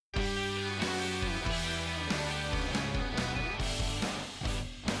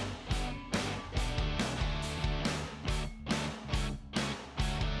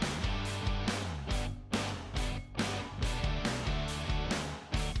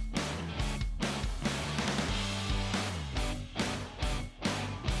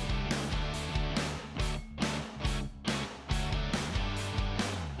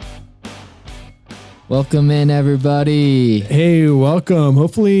Welcome in, everybody. Hey, welcome.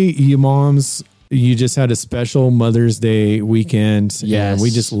 Hopefully you moms, you just had a special Mother's Day weekend. Yes. And we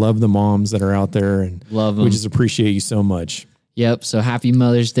just love the moms that are out there and Love them. We just appreciate you so much. Yep. So happy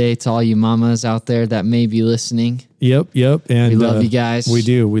Mother's Day to all you mamas out there that may be listening. Yep. And we love you guys. We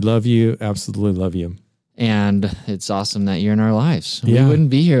do. We love you. Absolutely love you. And it's awesome that you're in our lives. Yeah. We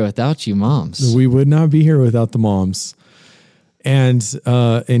wouldn't be here without you moms. We would not be here without the moms. And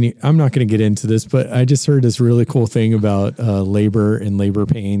I'm not going to get into this, but I just heard this really cool thing about labor and labor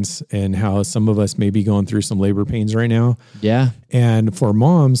pains and how some of us may be going through some labor pains right now. Yeah. And for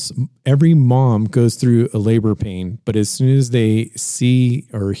moms, every mom goes through a labor pain, but as soon as they see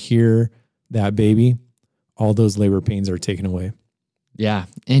or hear that baby, all those labor pains are taken away. Yeah.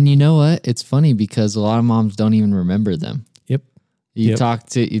 And you know what? It's funny because a lot of moms don't even remember them. Yep. You talk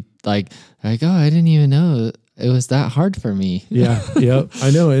to you like, oh, I didn't even know it was that hard for me. Yeah. Yep.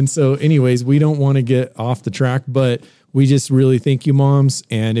 I know. And so anyways, we don't want to get off the track, but we just really thank you, moms.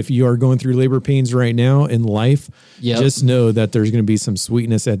 And if you are going through labor pains right now in life, just know that there's going to be some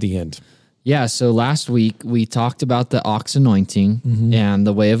sweetness at the end. Yeah. So last week we talked about the ox anointing and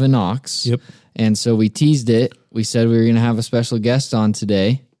the way of an ox. Yep. And so we teased it. We said we were going to have a special guest on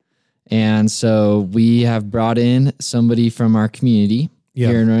today. And so we have brought in somebody from our community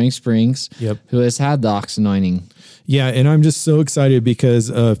here in Running Springs who has had the ox anointing. Yeah. And I'm just so excited because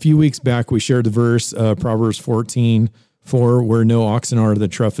a few weeks back, we shared the verse, Proverbs 14:4, where no oxen are, the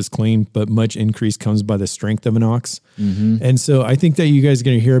trough is clean, but much increase comes by the strength of an ox. And so I think that you guys are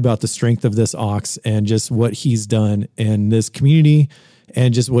going to hear about the strength of this ox and just what he's done in this community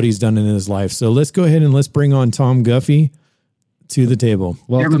and just what he's done in his life. So let's go ahead and let's bring on Tom Guffey to the table.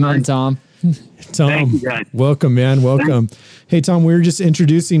 Welcome in, Tom. Tom, welcome, man. Welcome. Hey, Tom, we were just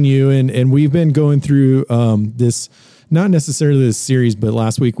introducing you and we've been going through this, not necessarily this series, but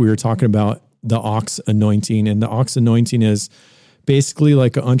last week we were talking about the ox anointing, and the ox anointing is basically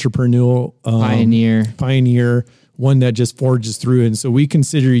like an entrepreneurial pioneer, one that just forges through. And so we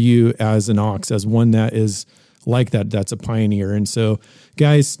consider you as an ox, as one that is like that. That's a pioneer. And so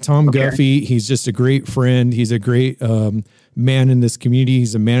guys, Tom Guffey, he's just a great friend. He's a great, man in this community.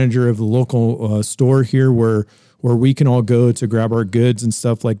 He's a manager of the local store here where we can all go to grab our goods and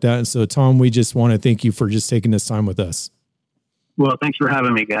stuff like that. And so, Tom, we just want to thank you for just taking this time with us. Well, thanks for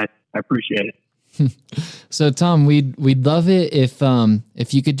having me, guys. I appreciate it. So, Tom, we'd love it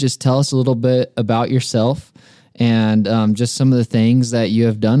if you could just tell us a little bit about yourself and just some of the things that you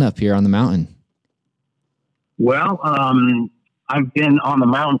have done up here on the mountain. Well, I've been on the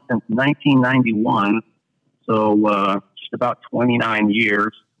mountain since 1991, so about 29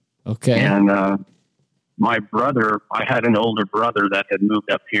 years. Okay. And my brother, I had an older brother that had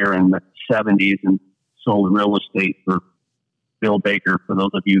moved up here in the 70s and sold real estate for Bill Baker, for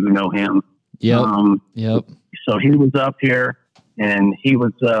those of you who know him. Yep. So he was up here and he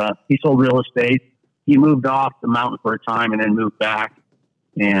sold real estate. He moved off the mountain for a time and then moved back.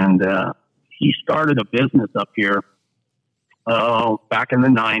 And he started a business up here back in the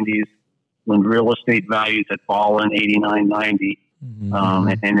 90s. When real estate values had fallen 89, 90,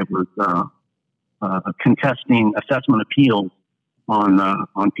 and it was contesting assessment appeals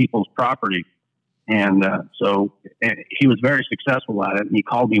on people's property. And so he was very successful at it. And he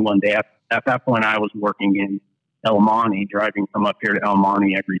called me one day. At that point, I was working in El Monte, driving from up here to El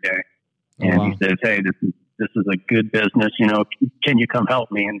Monte every day. And he says, "Hey, this is a good business. You know, can you come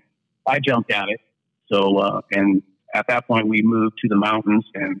help me?" And I jumped at it. So, and at that point, we moved to the mountains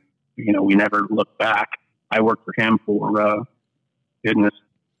and we never looked back. I worked for him for, since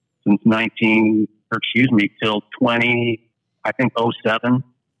till 07,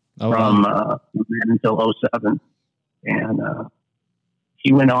 until 07. And,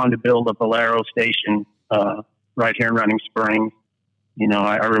 he went on to build a Valero station, right here in Running Springs.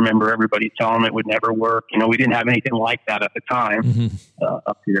 I remember everybody telling him it would never work. We didn't have anything like that at the time,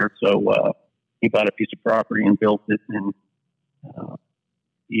 up here. So, he bought a piece of property and built it, and,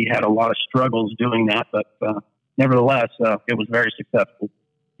 he had a lot of struggles doing that, but nevertheless, it was very successful.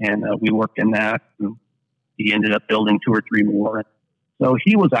 And we worked in that. And he ended up building 2 or 3 more. So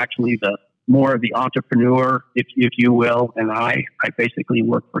he was actually more of the entrepreneur, if you will. And I basically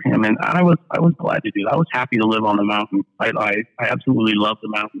worked for him. And I was glad to do that. I was happy to live on the mountain. I absolutely love the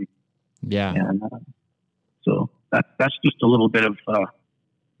mountain. Yeah. And so that's just a little bit of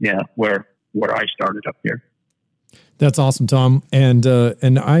where I started up here. That's awesome, Tom. And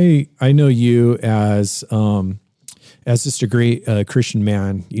I know you as just a great Christian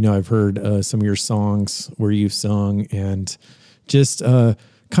man. I've heard some of your songs where you've sung, and just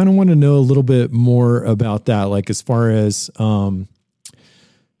kind of want to know a little bit more about that. Like as far as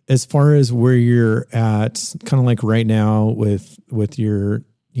as far as where you're at, kind of like right now with your,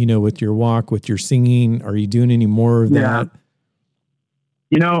 with your walk, with your singing, are you doing any more of that?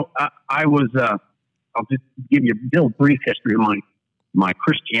 I was, I'll just give you a brief history of my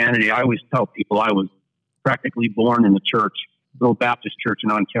Christianity. I always tell people I was practically born in the church, little Baptist church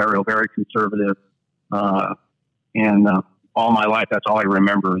in Ontario, very conservative. And all my life, that's all I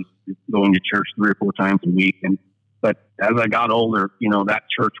remember is going to church 3 or 4 times a week. But as I got older, that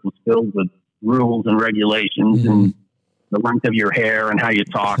church was filled with rules and regulations and the length of your hair and how you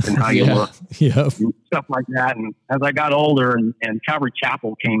talk and how you look, and stuff like that. And as I got older and Calvary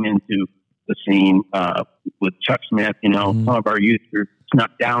Chapel came into the scene with Chuck Smith, some of our youth group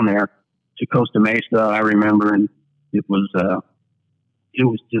snuck down there to Costa Mesa, I remember, and it was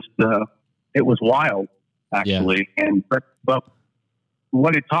wild, actually. Yeah. But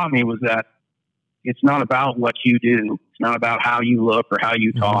what it taught me was that it's not about what you do. It's not about how you look or how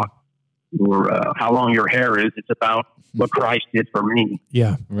you talk or how long your hair is. It's about what Christ did for me.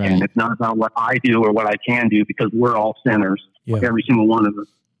 Yeah, right. And it's not about what I do or what I can do, because we're all sinners, every single one of us.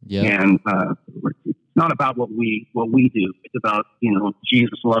 Yeah. And it's not about what we do. It's about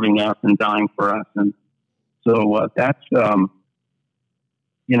Jesus loving us and dying for us. And so that's when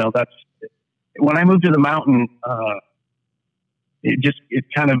I moved to the mountain. I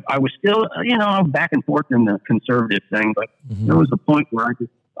was still, I was back and forth in the conservative thing, but there was a point where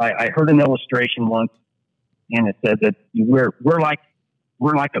I heard an illustration once, and it said that we're like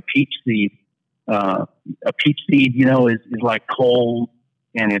a peach seed. A peach seed, is like cold,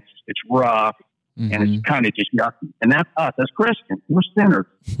 and it's rough, and it's kind of just yucky. And that's us as Christians. We're sinners,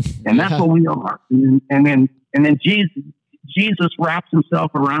 and that's what we are. And then Jesus wraps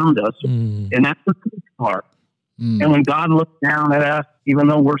himself around us, and that's the peach part. And when God looks down at us, even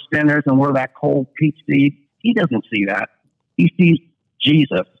though we're sinners and we're that cold peach seed, he doesn't see that. He sees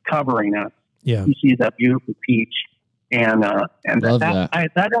Jesus covering us. Yeah. He sees that beautiful peach. And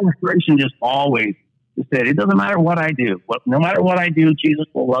that illustration just always said, it doesn't matter what I do. No matter what I do, Jesus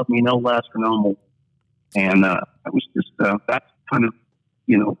will love me no less or no more. And that was just, that's kind of,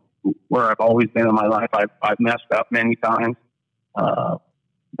 where I've always been in my life. I've messed up many times. But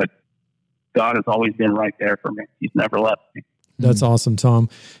God has always been right there for me. He's never left me. That's awesome, Tom.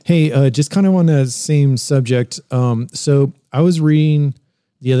 Hey, just kind of on the same subject. So I was reading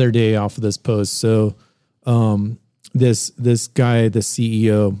the other day off of this post. So this guy, the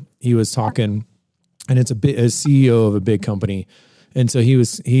CEO, he was talking, and it's a CEO of a big company. And so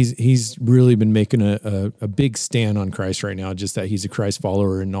he's really been making a big stand on Christ right now, just that he's a Christ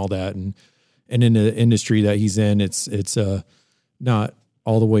follower and all that. And in the industry that he's in, it's not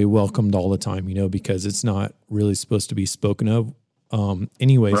all the way welcomed all the time, because it's not really supposed to be spoken of.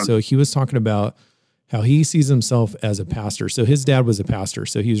 Anyway, so he was talking about how he sees himself as a pastor. So his dad was a pastor.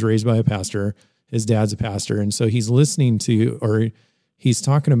 So he was raised by a pastor. His dad's a pastor. And so he's listening to, or he's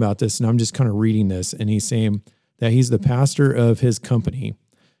talking about this, and I'm just kind of reading this, and he's saying that he's the pastor of his company,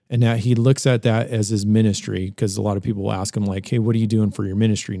 and that he looks at that as his ministry, because a lot of people will ask him like, hey, what are you doing for your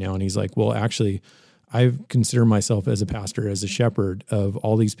ministry now? And he's like, well, actually, I consider myself as a pastor, as a shepherd of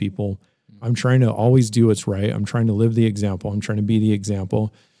all these people. I'm trying to always do what's right. I'm trying to live the example. I'm trying to be the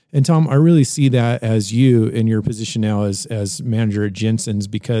example. And Tom, I really see that as you in your position now as manager at Jensen's,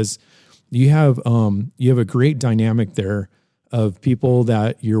 because you have a great dynamic there of people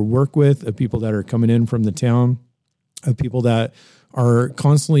that you work with, of people that are coming in from the town, of people that are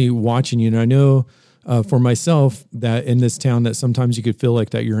constantly watching you. And I know for myself that in this town that sometimes you could feel like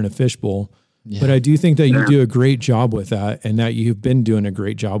that you're in a fishbowl. Yeah. But I do think that you do a great job with that, and that you've been doing a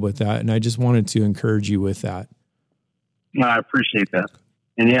great job with that. And I just wanted to encourage you with that. I appreciate that.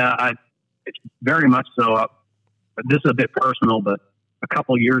 And it's very much so. This is a bit personal, but a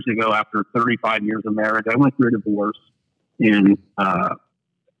couple of years ago, after 35 years of marriage, I went through a divorce, and I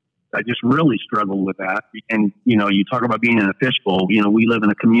just really struggled with that. And, you talk about being in a fishbowl. We live in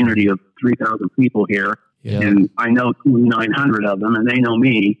a community of 3,000 people here, and I know 2,900 of them, and they know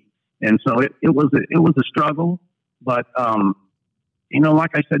me. And so it was a struggle, but,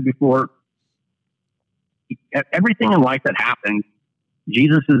 like I said before, everything in life that happens,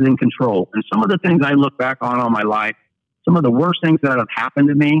 Jesus is in control. And some of the things I look back on all my life, some of the worst things that have happened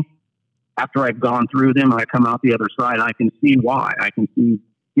to me, after I've gone through them and I come out the other side, I can see why. I can see,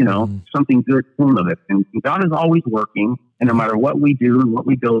 something good came of it. And God is always working, and no matter what we do and what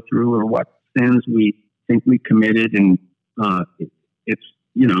we go through or what sins we think we committed, and it's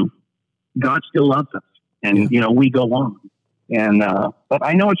God still loves us, and we go on. And but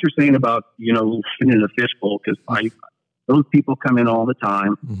I know what you're saying about sitting in a fishbowl, because those people come in all the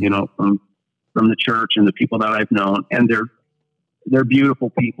time, from the church and the people that I've known, and they're beautiful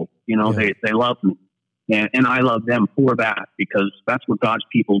people. You know, they love me. And I love them for that, because that's what God's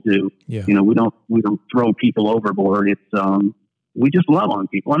people do. Yeah. You know, we don't throw people overboard. It's, we just love on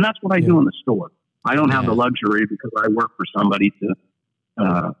people. And that's what I do in the store. I don't have the luxury, because I work for somebody to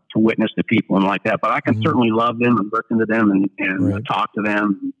witness to people and like that, but I can certainly love them and listen to them and talk to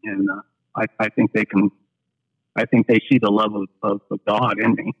them. And, I think they see the love of God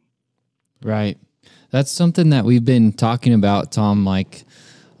in me. Right. That's something that we've been talking about, Tom, like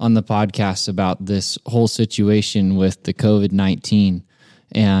on the podcast, about this whole situation with the COVID-19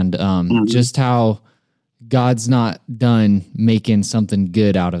 and just how God's not done making something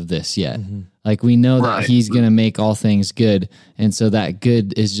good out of this yet. Like, we know that he's going to make all things good. And so that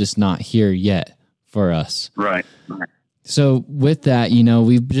good is just not here yet for us. Right. So with that, you know,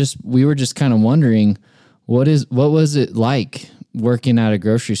 we were just kind of wondering, what was it like working at a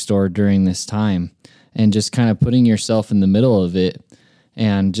grocery store during this time, and just kind of putting yourself in the middle of it,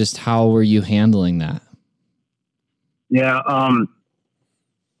 and just how were you handling that? Yeah.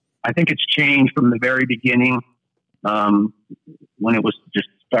 I think it's changed from the very beginning, when it was just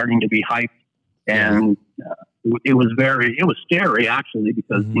starting to be hyped, and it was scary, actually,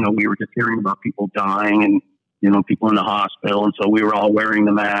 because, you know, we were just hearing about people dying and, you know, people in the hospital. And so we were all wearing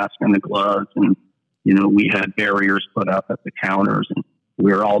the mask and the gloves, and, you know, we had barriers put up at the counters, and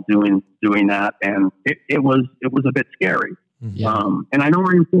we were all doing that. And it was a bit scary. And I know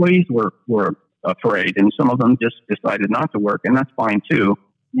our employees were afraid, and some of them just decided not to work, and that's fine too.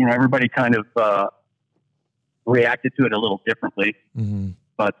 You know, everybody kind of reacted to it a little differently,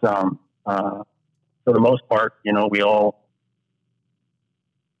 but for the most part, you know, we all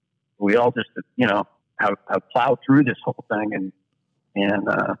just, you know, have plowed through this whole thing, and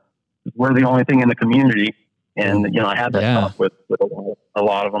we're the only thing in the community. And, you know, I had that talk with a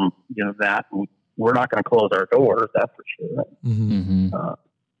lot of them, you know, that we're not going to close our doors. That's for sure.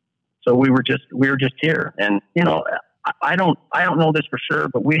 So we were just here, and, you know, I don't know this for sure,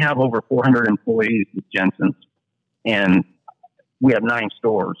 but we have over 400 employees with Jensen's, and we have 9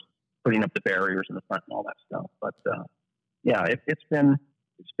 stores, putting up the barriers in the front and all that stuff. But it's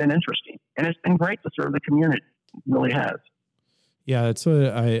been interesting, and it's been great to serve the community. It really has. Yeah, that's what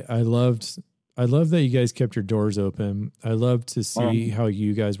I loved. I love that you guys kept your doors open. I love to see how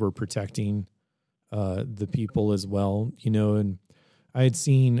you guys were protecting the people as well, you know, and I had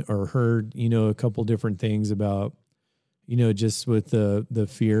seen or heard, you know, a couple different things about, you know, just with the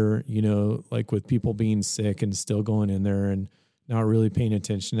fear, you know, like with people being sick and still going in there and not really paying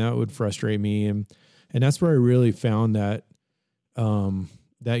attention. That would frustrate me. And that's where I really found that,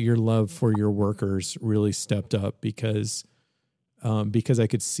 that your love for your workers really stepped up, because I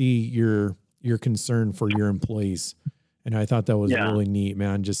could see your concern for your employees. And I thought that was really neat,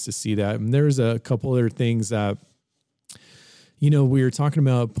 man, just to see that. And there's a couple other things that, you know, we were talking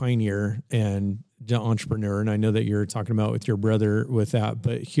about Pioneer and the entrepreneur, and I know that you're talking about with your brother with that,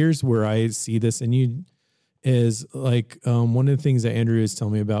 but here's where I see this. And you is like, one of the things that Andrew was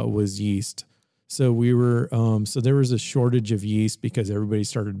telling me about was yeast. So we were, so there was a shortage of yeast because everybody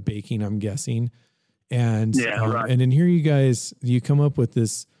started baking, I'm guessing. And, and then here you come up with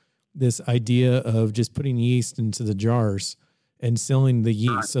this idea of just putting yeast into the jars and selling the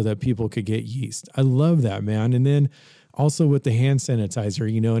yeast so that people could get yeast. I love that, man. And then also with the hand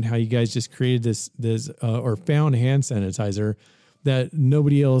sanitizer, you know, and how you guys just created this or found hand sanitizer that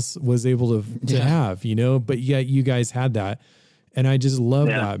nobody else was able to have, you know, but yet you guys had that. And I just love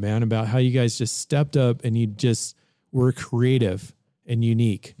that, man, about how you guys just stepped up and you just were creative and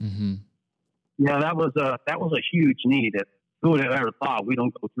unique. Yeah, that was a huge need. Who would have ever thought? We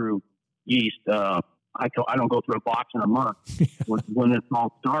don't go through yeast. I don't go through a box in a month. When this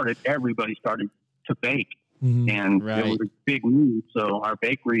all started, everybody started to bake, and it was a big need. So our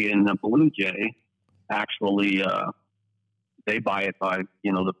bakery in the Blue Jay, actually, they buy it by,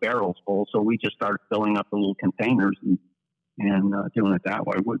 you know, the barrels full. So we just started filling up the little containers and doing it that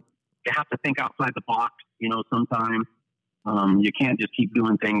way. You have to think outside the box, you know. Sometimes you can't just keep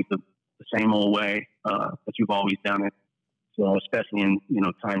doing things the same old way that you've always done it. So especially in, you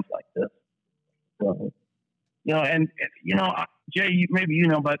know, times like this. So, you know, and you know, Jay, maybe you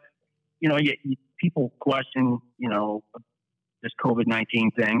know, but you know, people question, you know, this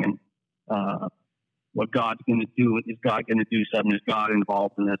COVID-19 thing and what God's going to do. Is God going to do something? Is God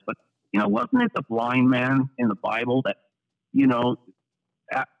involved in this? But you know, wasn't it the blind man in the Bible that, you know,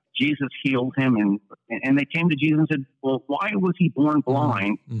 Jesus healed him, and they came to Jesus and said, well, why was he born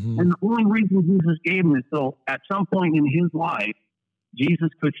blind? And the only reason Jesus gave him is so at some point in his life, Jesus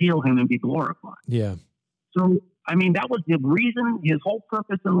could heal him and be glorified. Yeah. So, I mean, that was the reason, his whole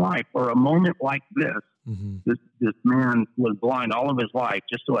purpose in life for a moment like this This man was blind all of his life,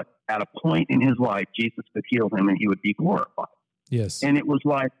 just so at a point in his life, Jesus could heal him and he would be glorified. Yes. And it was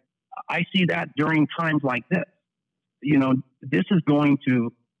like, I see that during times like this. This is going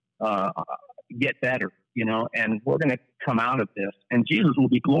to get better, and we're going to come out of this, and Jesus will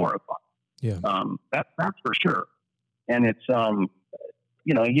be glorified. Yeah. That's for sure. And it's,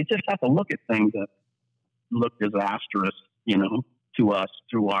 you just have to look at things that look disastrous, to us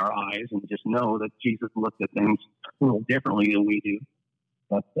through our eyes, and just know that Jesus looked at things a little differently than we do.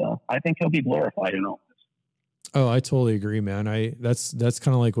 But I think he'll be glorified in all this. Oh, I totally agree, man. That's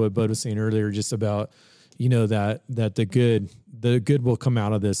kind of like what Bud was saying earlier, just about, that the good will come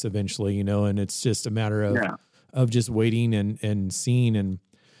out of this eventually, and it's just a matter of just waiting and seeing. And,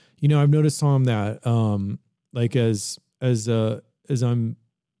 I've noticed, Tom, that, like as I'm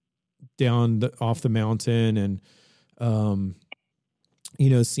down off the mountain and,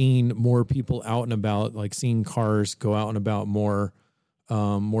 seeing more people out and about, like seeing cars go out and about more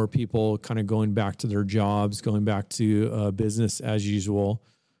people kind of going back to their jobs, going back to business as usual.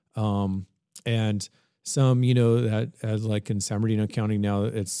 And some, that as like in San Bernardino County now,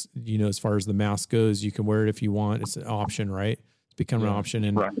 it's, as far as the mask goes, you can wear it if you want. It's an option, right? It's become an option.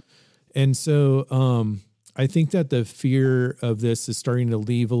 And, right. And so I think that the fear of this is starting to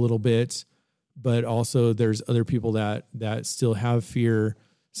leave a little bit, but also there's other people that still have fear.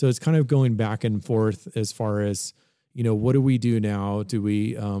 So it's kind of going back and forth as far as, what do we do now? Do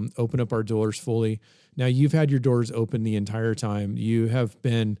we open up our doors fully? Now, you've had your doors open the entire time. You have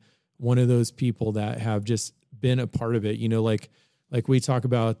been one of those people that have just been a part of it. Like we talk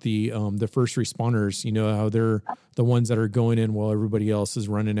about the first responders, how they're the ones that are going in while everybody else is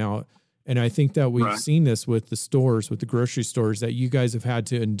running out. And I think that we've seen this with the stores, with the grocery stores, that you guys have had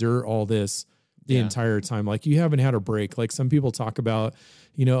to endure all this the entire time. Like you haven't had a break. Like some people talk about,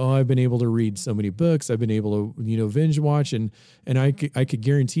 I've been able to read so many books. I've been able to, binge watch. And I could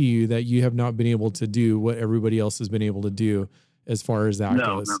guarantee you that you have not been able to do what everybody else has been able to do as far as that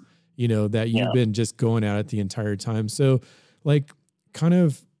goes, that you've been just going at it the entire time. So like kind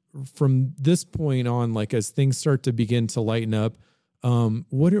of from this point on, like as things start to begin to lighten up,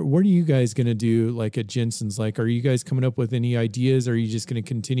 what are you guys going to do? Like at Jensen's, like, are you guys coming up with any ideas? Are you just going to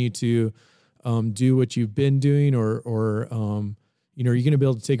continue to, do what you've been doing or, are you going to be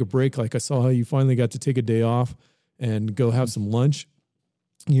able to take a break? Like I saw how you finally got to take a day off and go have some lunch.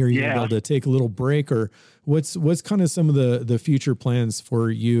 Are you going to be able to take a little break, or what's kind of some of the future plans for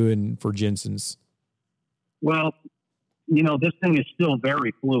you and for Jensen's? Well, this thing is still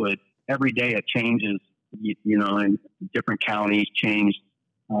very fluid. Every day it changes, and different counties change,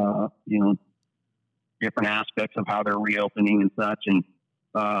 different aspects of how they're reopening and such. And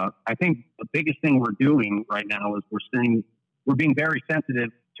I think the biggest thing we're doing right now is we're being very sensitive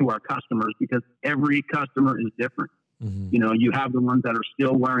to our customers, because every customer is different. Mm-hmm. You have the ones that are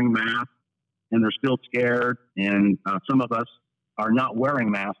still wearing masks and they're still scared. And some of us are not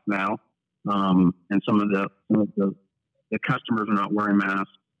wearing masks now. And some of the customers are not wearing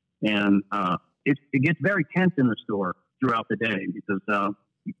masks. And it gets very tense in the store throughout the day because,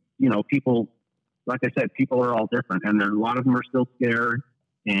 people, like I said, people are all different, and a lot of them are still scared.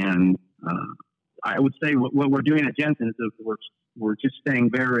 And I would say what we're doing at Jensen's is we're just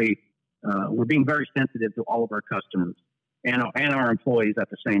staying we're being very sensitive to all of our customers and our employees at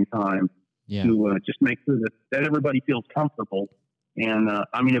the same time to just make sure that everybody feels comfortable. And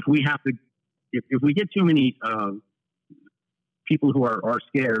if we have to, if we get too many people who are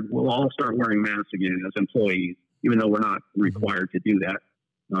scared, we'll all start wearing masks again as employees, even though we're not required to do that,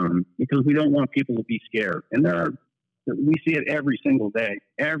 because we don't want people to be scared. And we see it every single day.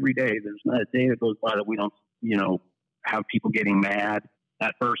 Every day, there's not a day that goes by that we don't, have people getting mad.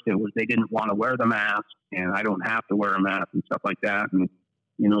 At first, it was they didn't want to wear the mask, and I don't have to wear a mask and stuff like that. And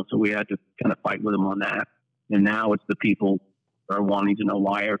so we had to kind of fight with them on that. And now it's the people are wanting to know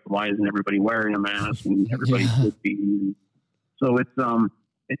why isn't everybody wearing a mask, and everybody should be. So it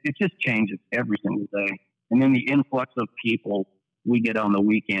just changes every single day. And then the influx of people we get on the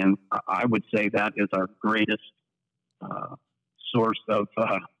weekend, I would say that is our greatest source of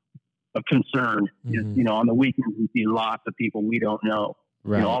concern. Mm-hmm. On the weekends we see lots of people we don't know.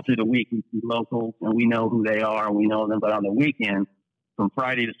 Right. All through the week we see locals and we know who they are and we know them. But on the weekend, from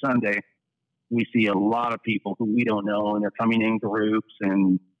Friday to Sunday, we see a lot of people who we don't know, and they're coming in groups,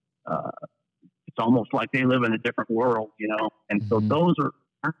 and it's almost like they live in a different world, And so those are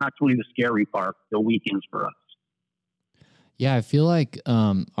actually the scary part, the weekends for us. Yeah, I feel like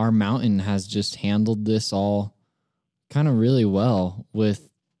our mountain has just handled this all kind of really well, with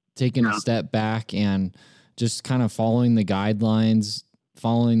taking a step back and just kind of following the guidelines,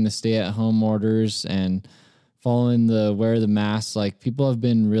 following the stay-at-home orders and following the wear the mask. Like, people have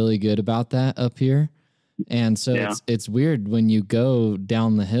been really good about that up here. And so it's weird when you go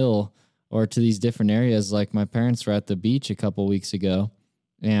down the hill or to these different areas. Like, my parents were at the beach a couple weeks ago,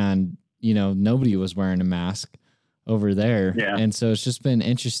 and, you know, nobody was wearing a mask over there. Yeah. And so it's just been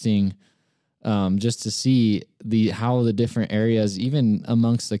interesting just to see how the different areas, even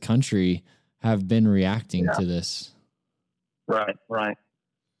amongst the country, have been reacting to this. Right.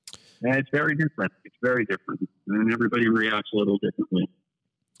 And it's very different. And everybody reacts a little differently.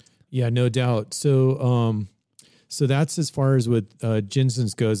 Yeah, no doubt. So, so that's as far as with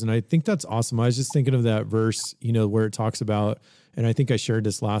Jensen's goes. And I think that's awesome. I was just thinking of that verse, you know, where it talks about, and I think I shared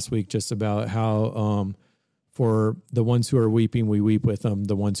this last week, just about how, for the ones who are weeping, we weep with them.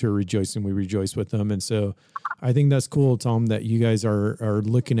 The ones who are rejoicing, we rejoice with them. And so I think that's cool, Tom, that you guys are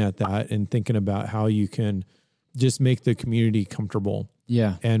looking at that and thinking about how you can just make the community comfortable.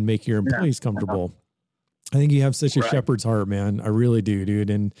 Yeah. And make your employees comfortable. I think you have such a shepherd's heart, man. I really do, dude.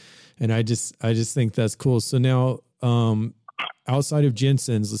 And I just think that's cool. So now, outside of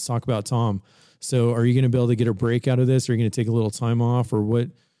Jensen's, let's talk about Tom. So are you going to be able to get a break out of this? Are you going to take a little time off, or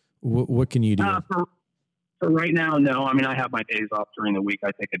what can you do? For right now, no. I mean, I have my days off during the week.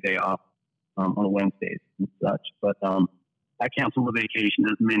 I take a day off on Wednesdays and such, but I canceled the vacation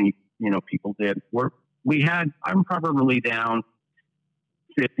as many, people did. I'm probably down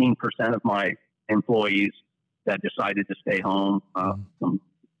 15% of my employees that decided to stay home. Some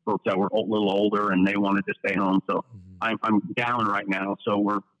folks that were a little older and they wanted to stay home. So I'm down right now. So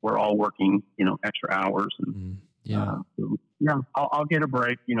we're all working, extra hours. And, I'll get a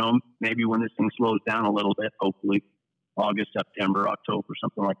break, maybe when this thing slows down a little bit, hopefully August, September, October,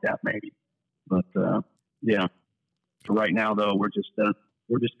 something like that, maybe. But, for right now though, we're just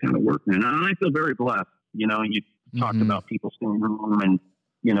kind of working, and I feel very blessed. You talked about people staying home and,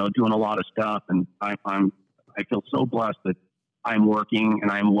 doing a lot of stuff. And I feel so blessed that I'm working and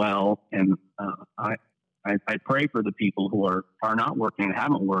I'm well. And, I pray for the people who are not working and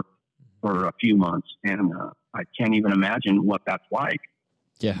haven't worked for a few months. And, I can't even imagine what that's like.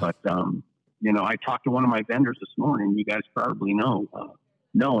 Yeah. But, I talked to one of my vendors this morning. You guys probably know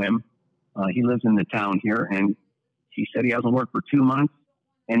him. He lives in the town here, and he said he hasn't worked for 2 months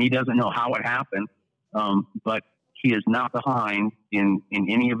and he doesn't know how it happened. But he is not behind in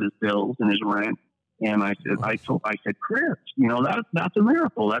any of his bills and his rent. And I said, Chris, that's a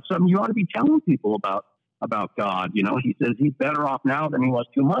miracle. That's something you ought to be telling people about God. He says he's better off now than he was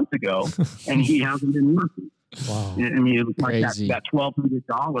 2 months ago, and he hasn't been working. Wow. I mean, it was like that $1,200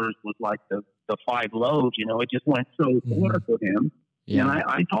 was like the 5 loaves, it just went so far for him. Yeah. And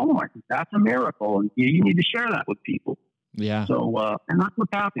I told him, I said, that's a miracle, and you need to share that with people. Yeah. So, and that's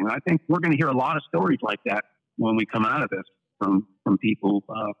what's happening. I think we're going to hear a lot of stories like that when we come out of this from people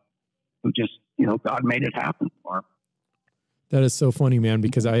who just, God made it happen for them. That is so funny, man,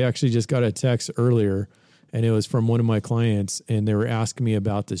 because I actually just got a text earlier, and it was from one of my clients, and they were asking me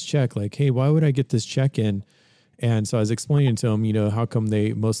about this check. Like, hey, why would I get this check in? And so I was explaining to them, how come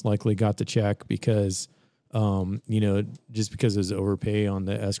they most likely got the check, because, just because it was overpay on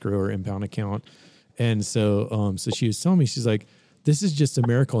the escrow or impound account. And so, so she was telling me, she's like, this is just a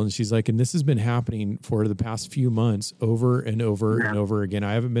miracle. And she's like, and this has been happening for the past few months over and over and over again.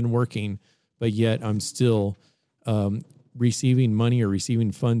 I haven't been working, but yet I'm still, receiving money or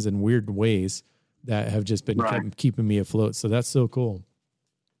receiving funds in weird ways that have just been keeping me afloat. So that's so cool.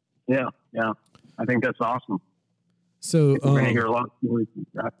 Yeah. Yeah. I think that's awesome. So, we're going to hear a lot of stories like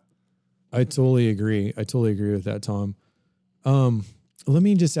that. I totally agree. with that, Tom. Let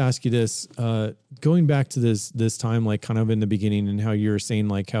me just ask you this, going back to this time, like kind of in the beginning, and how you were saying,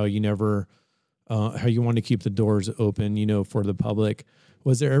 like how you never, how you want to keep the doors open, for the public.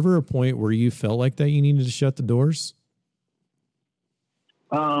 Was there ever a point where you felt like that you needed to shut the doors?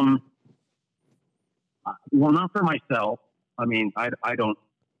 Well, not for myself. I mean, I don't,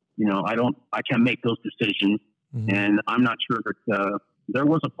 I can't make those decisions. Mm-hmm. And I'm not sure that, there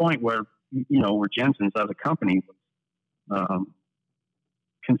was a point where, where Jensen's as a company was,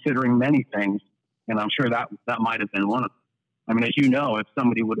 considering many things. And I'm sure that might have been one of them. I mean, as you know, if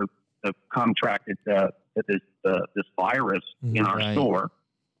somebody would have contracted this virus in our store,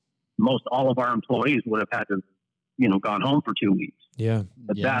 most all of our employees would have had to, gone home for 2 weeks. Yeah.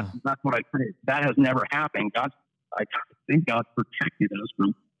 But that's what I say. That has never happened. I think God protected us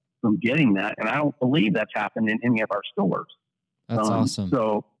from getting that. And I don't believe that's happened in any of our stores. That's awesome.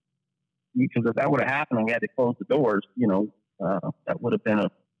 So, because if that would have happened and we had to close the doors, that would have been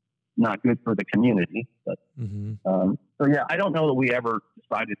not good for the community. But, so yeah, I don't know that we ever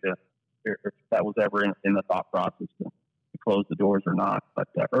decided if that was ever in the thought process to close the doors or not. But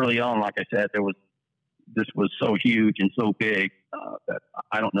early on, like I said, this was so huge and so big that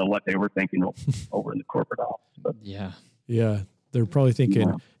I don't know what they were thinking over in the corporate office. But yeah. They're probably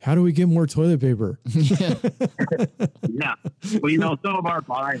thinking, how do we get more toilet paper? Yeah. Well, some of our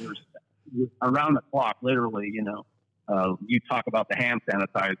buyers around the clock, literally, you talk about the hand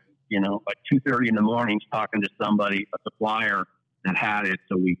sanitizer, like 2:30 in the mornings talking to somebody, a supplier that had it.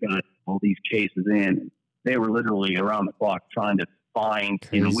 So we got all these cases in. They were literally around the clock trying to find,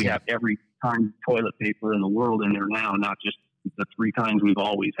 we have every kind of toilet paper in the world in there now, not just the 3 kinds we've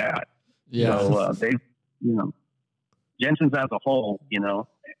always had. Yeah. So Jensen's as a whole,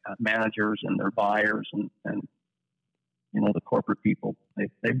 managers and their buyers and the corporate people,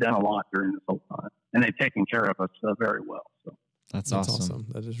 they've done a lot during this whole time, and they've taken care of us very well. So that's awesome.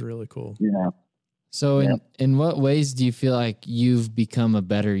 That is really cool. Yeah. So in what ways do you feel like you've become a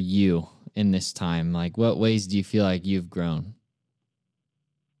better you in this time? Like, what ways do you feel like you've grown?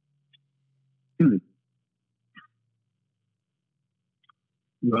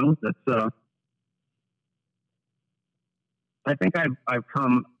 Well, that's, I think I've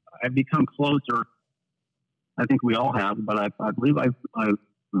become closer. I think we all have, but I believe I've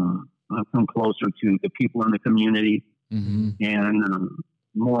come closer to the people in the community, and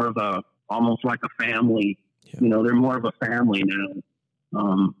more of almost like a family. Yeah. They're more of a family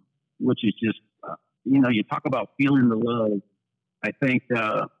now, which is just, you talk about feeling the love. I think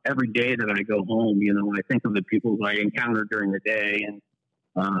every day that I go home, I think of the people who I encountered during the day, and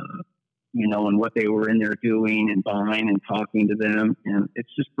and what they were in there doing and buying and talking to them, and it's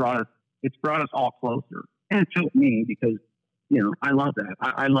brought us all closer. And it took me because, I love that.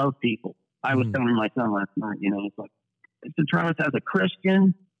 I love people. I was telling my son last night, it's like, Travis, as a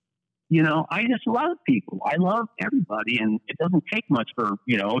Christian, I just love people. I love everybody, and it doesn't take much for,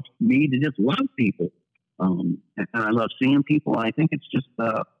 me to just love people. And I love seeing people. And I think it's just,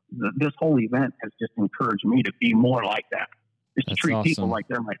 this whole event has just encouraged me to be more like that. Just to treat people like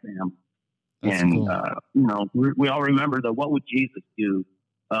they're my family. That's cool. We all remember what would Jesus do,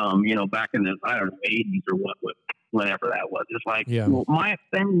 back in the, 80s or whenever that was. It's like, my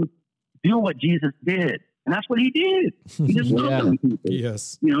thing was do what Jesus did. And that's what he did. He just loved people.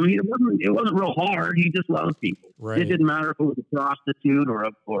 Yes. It wasn't real hard. He just loved people. Right. It didn't matter if it was a prostitute or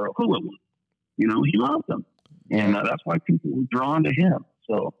who it was. He loved them. And that's why people were drawn to him.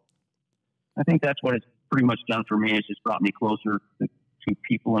 So I think that's what it's pretty much done for me. It's just brought me closer to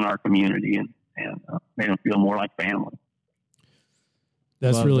people in our community and made them feel more like family.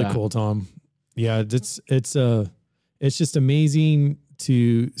 That's really cool, Tom. Yeah, it's just amazing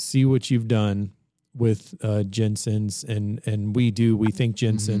to see what you've done with Jensen's, and we thank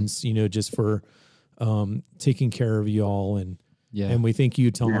Jensen's, just for taking care of you all, and we thank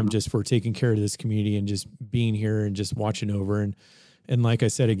you, Tom, just for taking care of this community and just being here and just watching over, and like I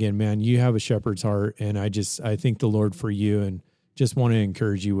said again, man, you have a shepherd's heart, and I think the Lord for you, and just want to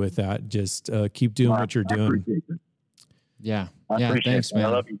encourage you with that. Just keep doing what you're doing. Yeah. Thanks, man. I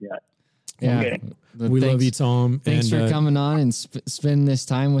love you, Dad. Yeah. Okay. We love you, Tom. Thanks for coming on and spending this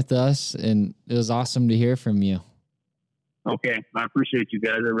time with us. And it was awesome to hear from you. Okay. I appreciate you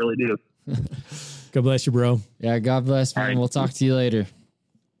guys. I really do. God bless you, bro. Yeah. God bless, man. Right. We'll talk to you later.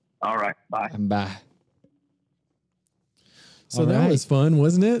 All right. Bye. Bye. So that was fun,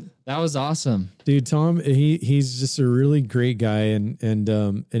 wasn't it? That was awesome, dude. Tom, he's just a really great guy, and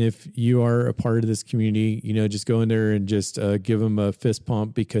if you are a part of this community, just go in there and just give him a fist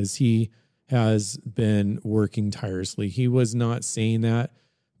pump, because he has been working tirelessly. He was not saying that,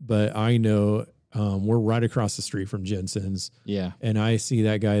 but I know we're right across the street from Jensen's, and I see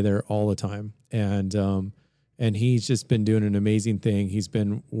that guy there all the time, and he's just been doing an amazing thing. He's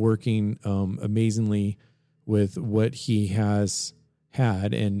been working amazingly with what he has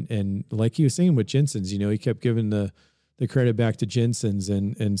had, and like he was saying with Jensen's, he kept giving the credit back to Jensen's,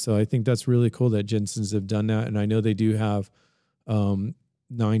 and so I think that's really cool that Jensen's have done that. And I know they do have 9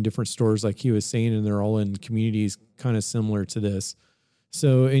 different stores, like he was saying, and they're all in communities kind of similar to this.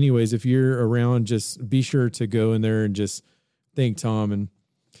 So anyways, if you're around, just be sure to go in there and just thank Tom.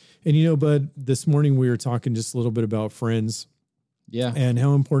 And Bud, this morning we were talking just a little bit about friends, and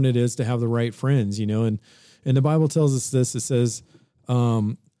how important it is to have the right friends, and the Bible tells us this. It says,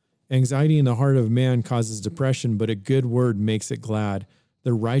 anxiety in the heart of man causes depression, but a good word makes it glad.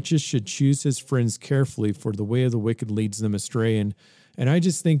 The righteous should choose his friends carefully, for the way of the wicked leads them astray. And I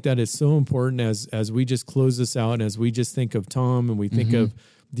just think that it's so important as we just close this out, and as we just think of Tom, and we think of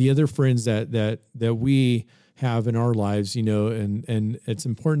the other friends that we have in our lives, and it's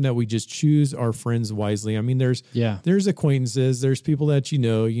important that we just choose our friends wisely. I mean, there's acquaintances, there's people that,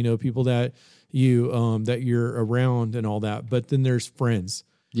 people that that you're around and all that. But then there's friends.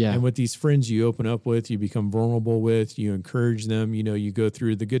 Yeah. And with these friends you open up with, you become vulnerable with, you encourage them, you go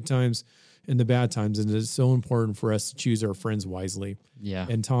through the good times and the bad times. And it's so important for us to choose our friends wisely. Yeah.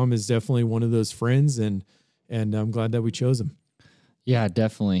 And Tom is definitely one of those friends, and I'm glad that we chose him. Yeah,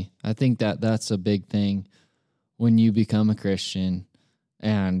 definitely. I think that's a big thing when you become a Christian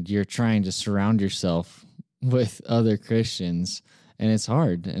and you're trying to surround yourself with other Christians. And it's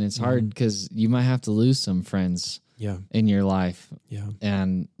hard. And it's hard because you might have to lose some friends in your life. Yeah.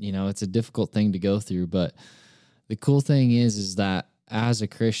 And, it's a difficult thing to go through. But the cool thing is that as a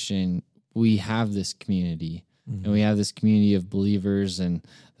Christian, we have this community. And we have this community of believers and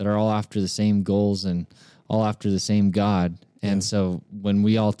that are all after the same goals and all after the same God. And so when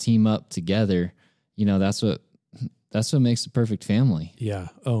we all team up together, that's what makes the perfect family. Yeah.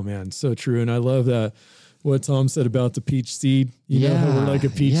 Oh man. So true. And I love that. What Tom said about the peach seed, we're like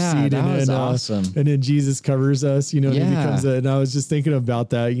a peach seed, that was awesome. And then Jesus covers us, and he becomes and I was just thinking about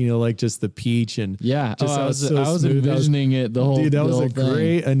that, like just the peach and just I was envisioning it the whole. Dude, that was a thing.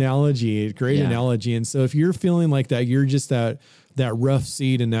 Great analogy, analogy. And so if you're feeling like that, you're just that rough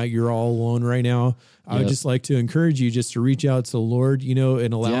seed and that you're all alone right now, I would just like to encourage you just to reach out to the Lord,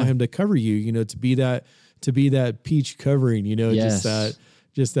 and allow him to cover you, to be that peach covering,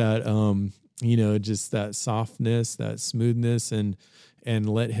 just that softness, that smoothness, and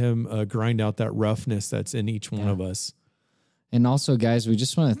let him grind out that roughness that's in each one of us. And also, guys, we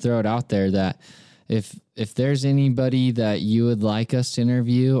just want to throw it out there that if there's anybody that you would like us to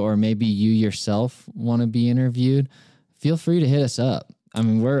interview, or maybe you yourself want to be interviewed, feel free to hit us up. I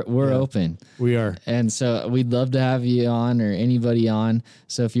mean, we're open. We are. And so we'd love to have you on, or anybody on.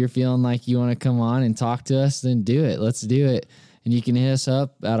 So if you're feeling like you want to come on and talk to us, then do it. Let's do it. And you can hit us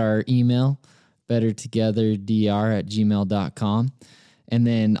up at our email, bettertogetherdr@gmail.com. And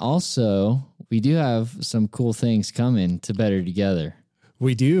then also, we do have some cool things coming to Better Together.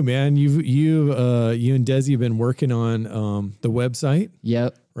 We do, man. You and Desi have been working on the website.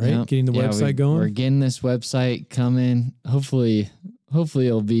 Yep. Right? Yep. Getting the website going. We're getting this website coming. Hopefully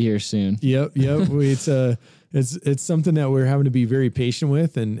it'll be here soon. Yep. It's something that we're having to be very patient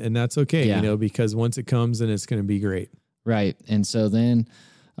with, and that's okay, because once it comes, then it's going to be great. Right. And so then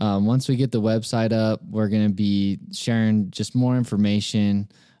once we get the website up, we're going to be sharing just more information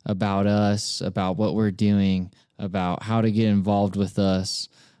about us, about what we're doing, about how to get involved with us,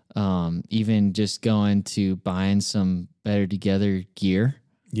 even just going to buying some Better Together gear.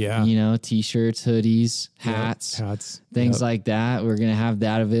 Yeah. T-shirts, hoodies, hats, things like that. We're going to have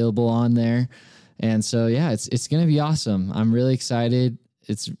that available on there. And so, it's going to be awesome. I'm really excited.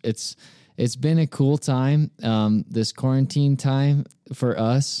 It's been a cool time, this quarantine time for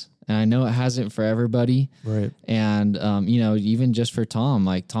us. And I know it hasn't for everybody. Right. And, even just for Tom,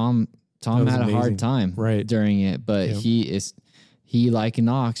 like Tom had a hard time during it, but he like an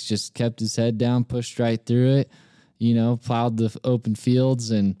ox, just kept his head down, pushed right through it, plowed the open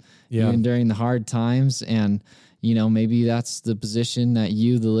fields and even during the hard times. And, maybe that's the position that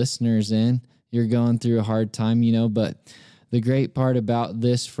you, the listeners, in. You're going through a hard time, but the great part about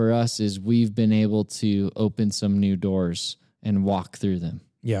this for us is we've been able to open some new doors and walk through them.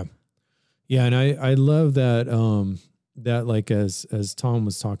 Yeah. Yeah. And I love that, that like, as Tom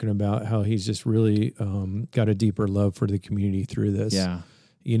was talking about how he's just really, got a deeper love for the community through this,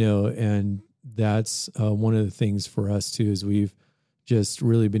 and that's, one of the things for us too, is we've just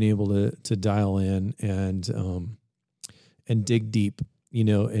really been able to dial in and dig deep,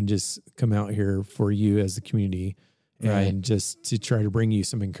 and just come out here for you as the community. And just to try to bring you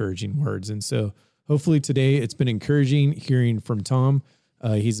some encouraging words. And so hopefully today it's been encouraging hearing from Tom.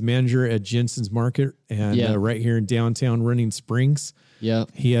 He's manager at Jensen's Market and right here in downtown Running Springs. Yeah.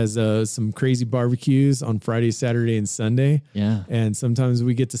 He has some crazy barbecues on Friday, Saturday, and Sunday. Yeah. And sometimes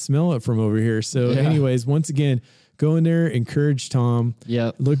we get to smell it from over here. So anyways, once again, go in there, encourage Tom.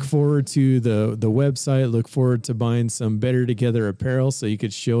 Yeah. Look forward to the website. Look forward to buying some Better Together apparel so you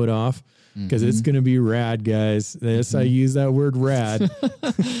could show it off. Because it's going to be rad, guys. Yes, I use that word rad.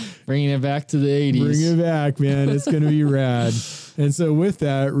 Bringing it back to the 80s. Bring it back, man. It's going to be rad. And so with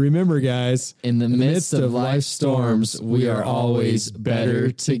that, remember, guys, in the midst of life's storms, we are always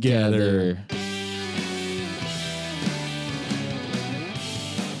better together.